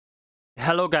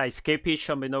Hello guys, KP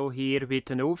Chambino here with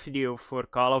a new video for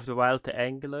Call of the Wild the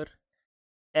Angler.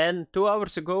 And 2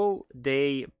 hours ago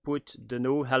they put the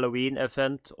new Halloween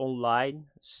event online,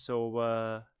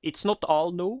 so it's not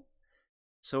all new.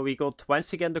 So we got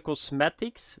once again the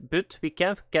cosmetics, but we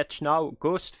can catch now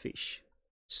ghost fish.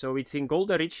 So it's in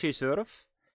Golden Ridge Reserve,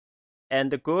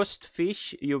 and the ghost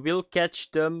fish you will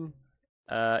catch them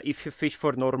if you fish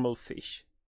for normal fish.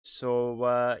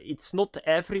 So it's not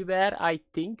everywhere, I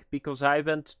think, because I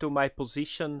went to my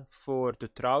position for the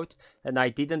trout and I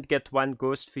didn't get one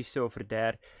ghost fish over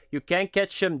there. You can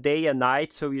catch them day and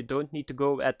night, so you don't need to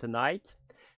go at the night.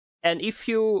 And if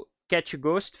you catch a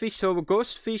ghost fish, so a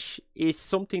ghost fish is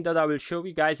something that I will show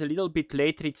you guys a little bit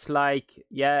later. It's like,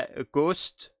 yeah, a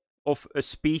ghost of a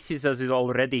species that is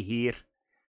already here.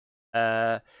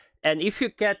 And if you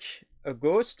catch a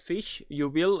ghost fish, you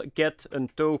will get a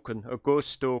token, a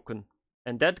ghost token.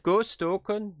 And that ghost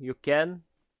token you can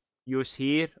use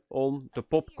here on the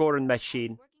popcorn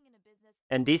machine.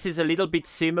 And this is a little bit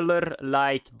similar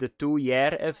like the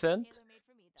 2-year event.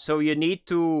 So you need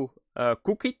to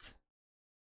cook it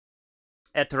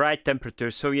at the right temperature.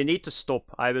 So you need to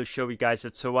stop. I will show you guys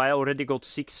it. So I already got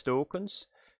 6 tokens.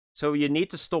 So you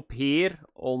need to stop here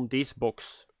on this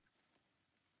box.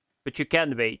 But you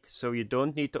can wait, so you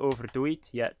don't need to overdo it.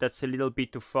 Yeah, that's a little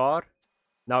bit too far.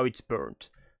 Now it's burned.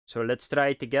 So let's try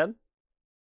it again.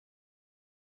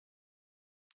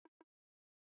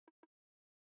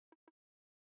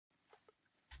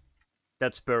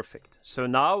 That's perfect. So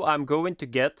now I'm going to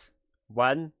get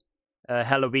one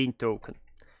Halloween token.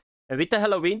 And with the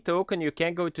Halloween token, you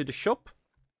can go to the shop.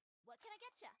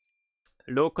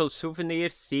 Local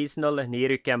souvenirs, seasonal, and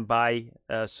here you can buy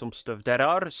some stuff. There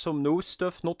are some new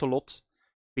stuff, not a lot.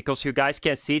 Because you guys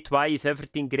can see it, why is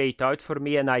everything grayed out for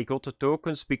me and I got the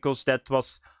tokens because that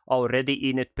was already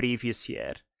in it previous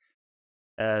year.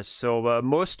 So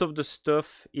most of the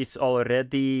stuff is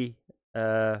already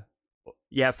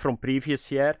yeah, from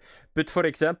previous year. But for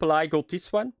example, I got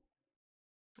this one.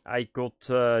 I got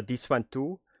this one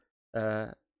too.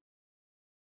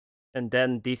 And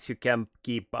then this you can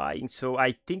keep buying. So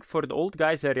I think for the old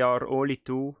guys there are only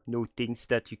 2 new things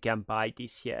that you can buy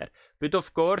this year. But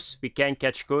of course we can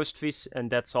catch ghost fish and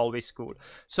that's always cool.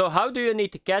 So how do you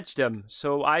need to catch them?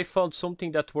 So I found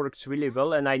something that works really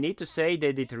well and I need to say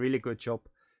they did a really good job.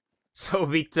 So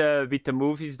with the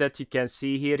movies that you can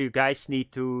see here, you guys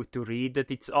need to read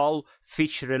it. It's all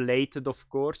fish related, of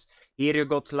course. Here you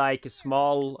got like a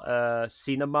small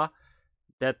cinema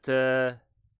that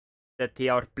they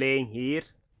are playing here.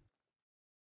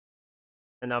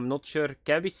 And I'm not sure,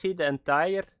 can we see the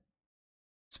entire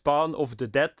Spawn of the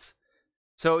Dead?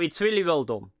 So it's really well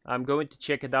done. I'm going to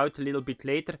check it out a little bit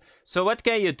later. So what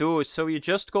can you do? So you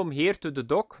just come here to the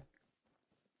dock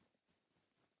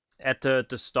at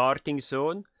the starting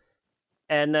zone.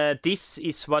 And this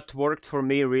is what worked for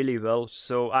me really well.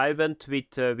 So I went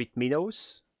with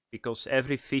minnows, because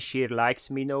every fish here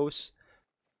likes minnows.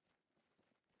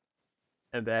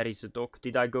 And where is the dock?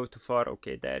 Did I go too far?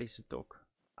 Okay, there is the dock.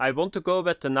 I want to go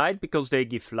at the night because they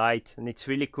give light. And it's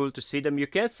really cool to see them. You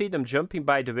can see them jumping,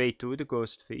 by the way, too, the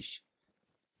ghost fish.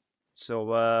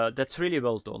 So that's really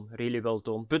well done. Really well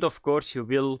done. But of course, you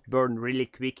will burn really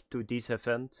quick to this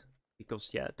event.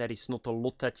 Because, yeah, there is not a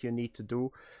lot that you need to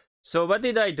do. So what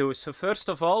did I do? So first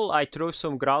of all, I throw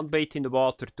some ground bait in the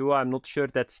water too. I'm not sure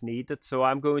that's needed. So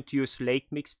I'm going to use lake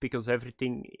mix because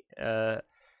everything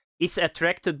is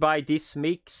attracted by this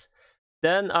mix.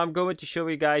 Then I'm going to show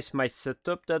you guys my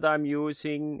setup that I'm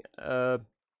using.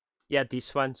 Yeah,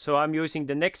 this one. So I'm using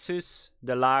the Nexus,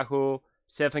 the Lago,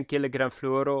 7 kilogram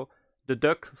fluoro, the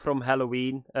duck from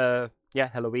Halloween. Yeah,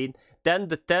 Halloween. Then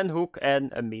the 10 hook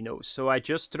and a minnow. So I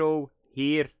just throw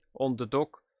here on the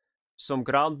dock some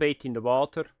ground bait in the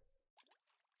water.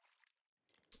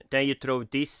 Then you throw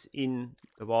this in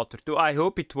the water too. I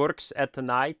hope it works at the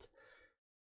night.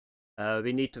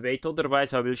 We need to wait,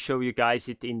 otherwise I will show you guys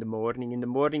it in the morning. In the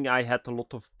morning I had a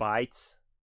lot of bites.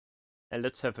 And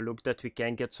let's have a look that we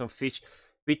can get some fish.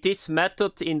 With this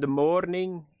method in the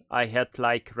morning, I had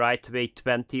like right away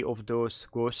 20 of those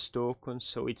ghost tokens.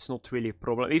 So it's not really a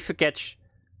problem. If you catch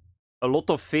a lot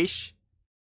of fish,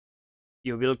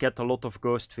 you will get a lot of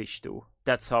ghost fish too.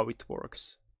 That's how it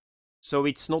works. So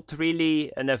it's not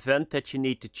really an event that you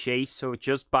need to chase. So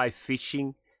just by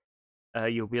fishing,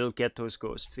 you will get those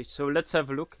ghost fish. So let's have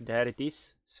a look. There it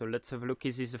is. So let's have a look.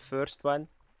 Is this the first one?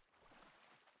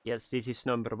 Yes, this is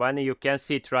number 1. And you can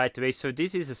see it right away. So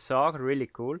this is a saw. Really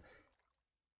cool.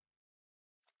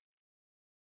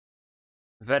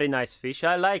 Very nice fish.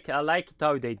 I like it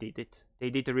how they did it. They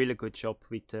did a really good job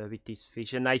with this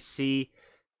fish. And I see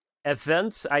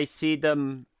events. I see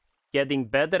them getting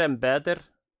better and better,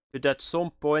 but at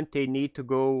some point they need to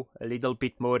go a little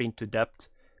bit more into depth.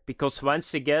 Because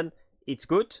once again, it's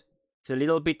good. It's a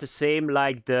little bit the same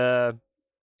like the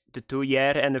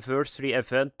 2-year anniversary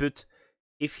event, but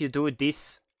if you do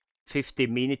this 50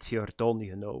 minutes, you're done,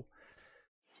 you know.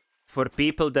 For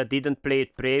people that didn't play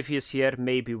it previous year,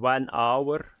 maybe 1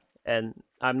 hour. And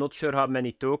I'm not sure how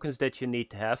many tokens that you need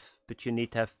to have, but you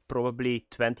need to have probably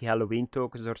 20 Halloween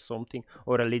tokens or something,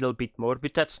 or a little bit more,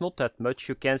 but that's not that much.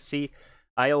 You can see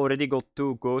I already got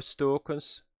 2 ghost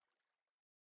tokens.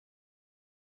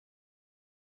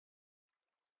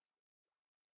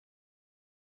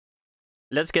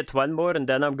 Let's get 1 more and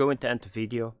then I'm going to end the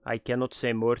video. I cannot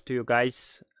say more to you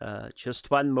guys.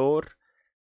 Just 1 more.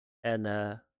 And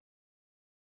let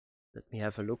me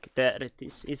have a look. There it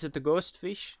is. Is it a ghost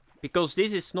fish? Because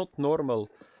this is not normal.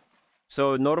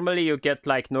 So normally you get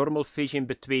like normal fish in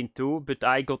between 2, but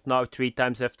I got now 3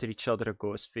 times after each other a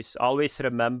ghost fish. Always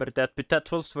remember that. But that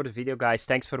was for the video, guys.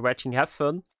 Thanks for watching. Have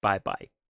fun. Bye bye.